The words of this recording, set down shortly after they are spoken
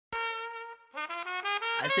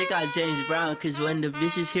I think I James Brown, cause when the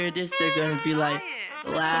bitches hear this, they're gonna be like,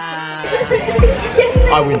 wow.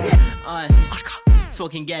 I win.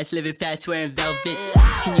 Smoking gas, living fast, wearing velvet.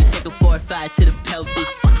 Can you take a 4 or 5 to the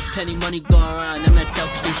pelvis? Plenty money going around, I'm not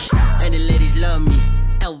selfish. And the ladies love me,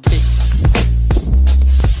 Elvis.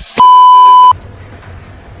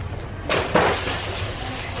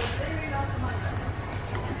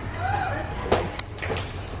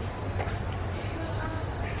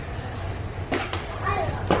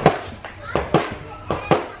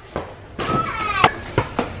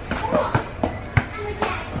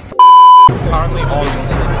 Currently on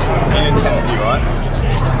in intensity, right?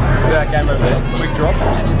 See that game over there? Quick drop.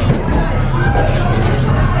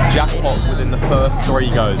 Jackpot within the first 3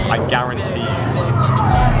 goes, I guarantee you.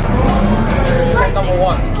 Number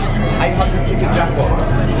 1, 860 jackpot.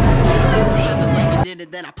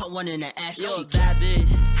 Then I put one in the ass. Yo, bad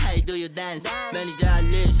bitch, how you do your dance? Many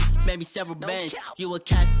dollars, maybe several bands. You a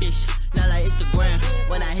catfish, not like Instagram.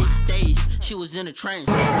 When I hit stage, she was in a trance.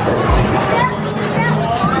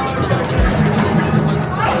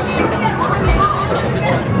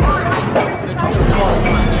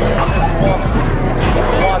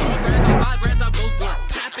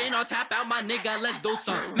 Tap out my nigga, let's do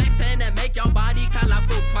some Mac 10 that make your body kinda like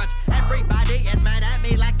fruit punch. Everybody is mad at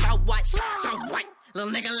me like so white, so white.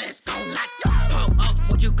 Little nigga, let's go. Like, pull up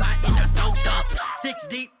what you got in the soul stuff. 6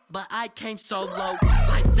 deep, but I came so low.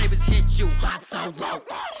 Lightsabers hit you hot so low.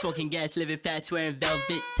 Smoking gas, living fast, wearing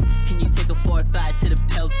velvet. Can you take a 4 or 5 to the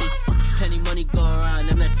pelvis? Plenty money going around,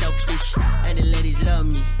 I'm not selfish. And the ladies love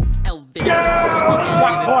me, Elvis.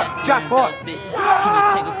 Jackpot! Jackpot! Can you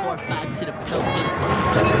take a 4 or 5 to the pelvis?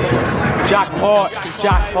 Jackpot!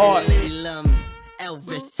 Jackpot! And the ladies love me,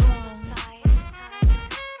 Elvis.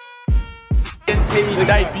 The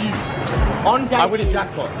debut. On debut. I win a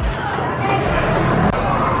jackpot.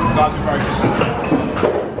 Guys, we're broken.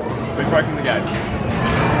 We've broken the game.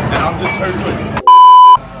 And I'm just too good.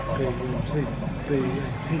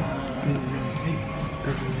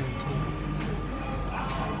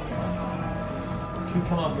 You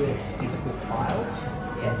come up with physical files.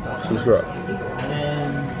 Subscribe.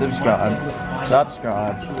 Subscribe.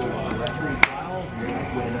 Subscribe.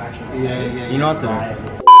 Yeah. You know what to do.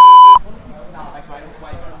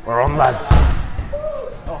 We're on, lads.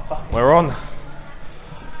 We're on.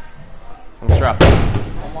 I'm strapped.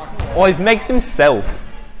 Oh, he makes himself.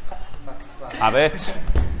 Have it.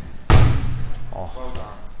 Oh,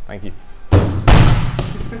 thank you.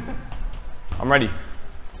 I'm ready.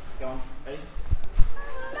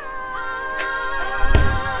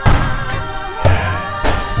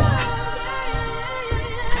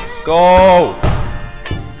 Go!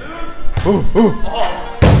 Ooh. Oh!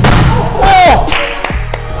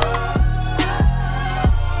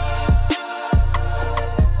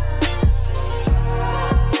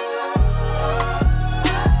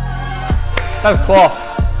 That's class.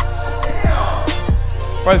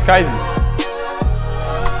 Bro's crazy.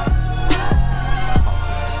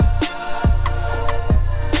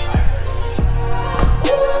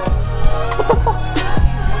 What the fuck?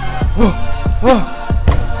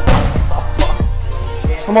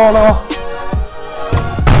 Come on now.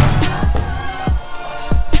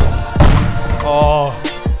 Oh.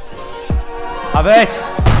 Have it.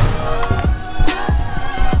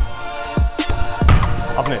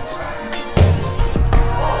 I've missed.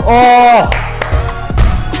 Oh!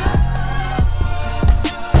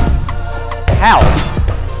 How?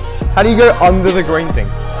 How do you go under the green thing?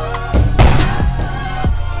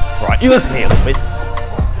 Right, you listen here a little bit.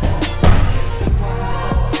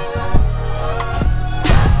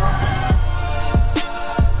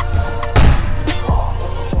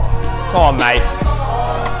 Come on, mate.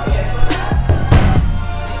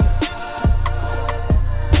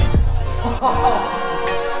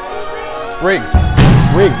 Rigged.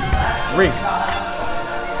 Rigged. Rigged.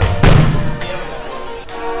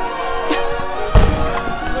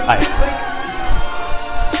 Hey.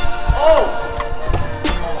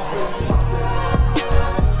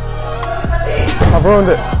 I've ruined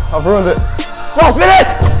it. I've ruined it. Last minute!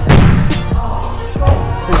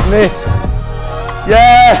 It's miss.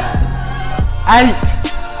 Yes! 8.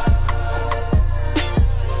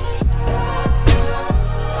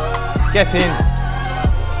 Get in.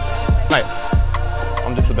 Mate,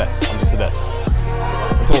 I'm just the best. I'm just the best.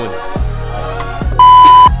 That's all it is.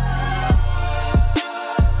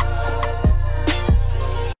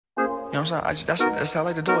 You know what I'm saying? That's how I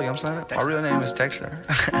like to do it, you know what I'm saying? My real name is Dexter.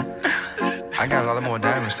 I got a lot more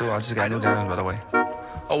diamonds too. I just got new diamonds, by the way.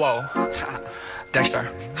 Oh, whoa. Dexter.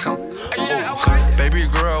 Ooh. Baby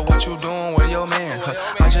girl, what you doing with your man?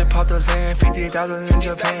 I just popped the Zan, 50,000 in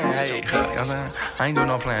Japan. Hey, you know what I'm saying? I ain't doing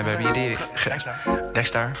no plan, baby, you did it.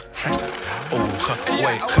 Dexter. Oh,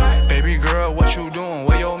 wait. Baby girl, what you doing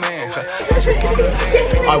with your man? I just popped the Zan,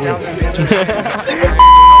 50,000 in Japan. I ain't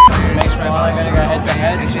doing no plan. Next round, I'm gonna go head to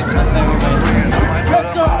head. This shit telling all my friends, I might put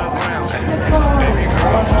up on the ground. Baby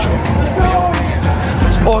girl, what you doing with your man?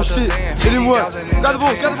 Oh shit, it didn't work. Got the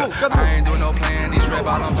ball, got the ball, got the ball. I ain't doing no plan, these red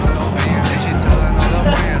bottoms on no van. This shit telling all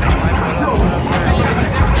the friends, I might put up on the ground.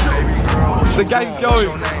 Baby girl, what The game's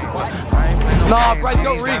going. Nah, Brad,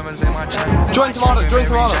 got rigged. Join Tomato, join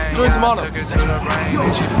Tomato, join Tomato.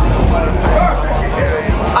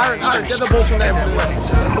 Arron, get the ball from there.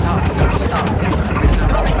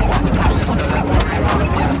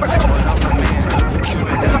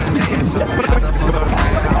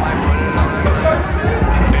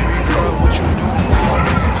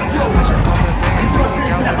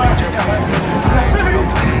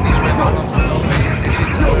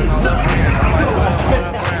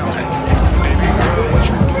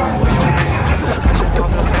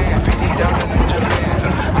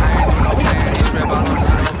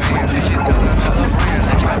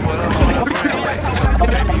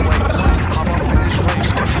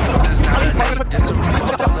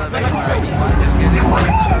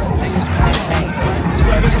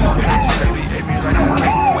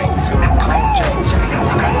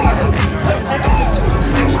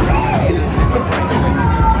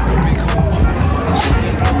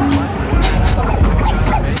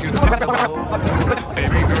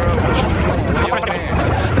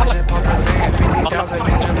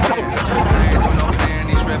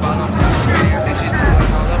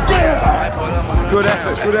 Good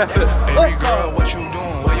effort, good effort. Baby girl, what you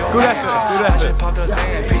doing? Good effort, good effort. I just popped the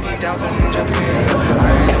Zan, 50,000 in Japan.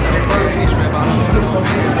 I ain't doing no plan, these red bottoms on no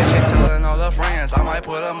van. This shit telling all the friends, I might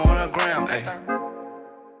put them on the gram.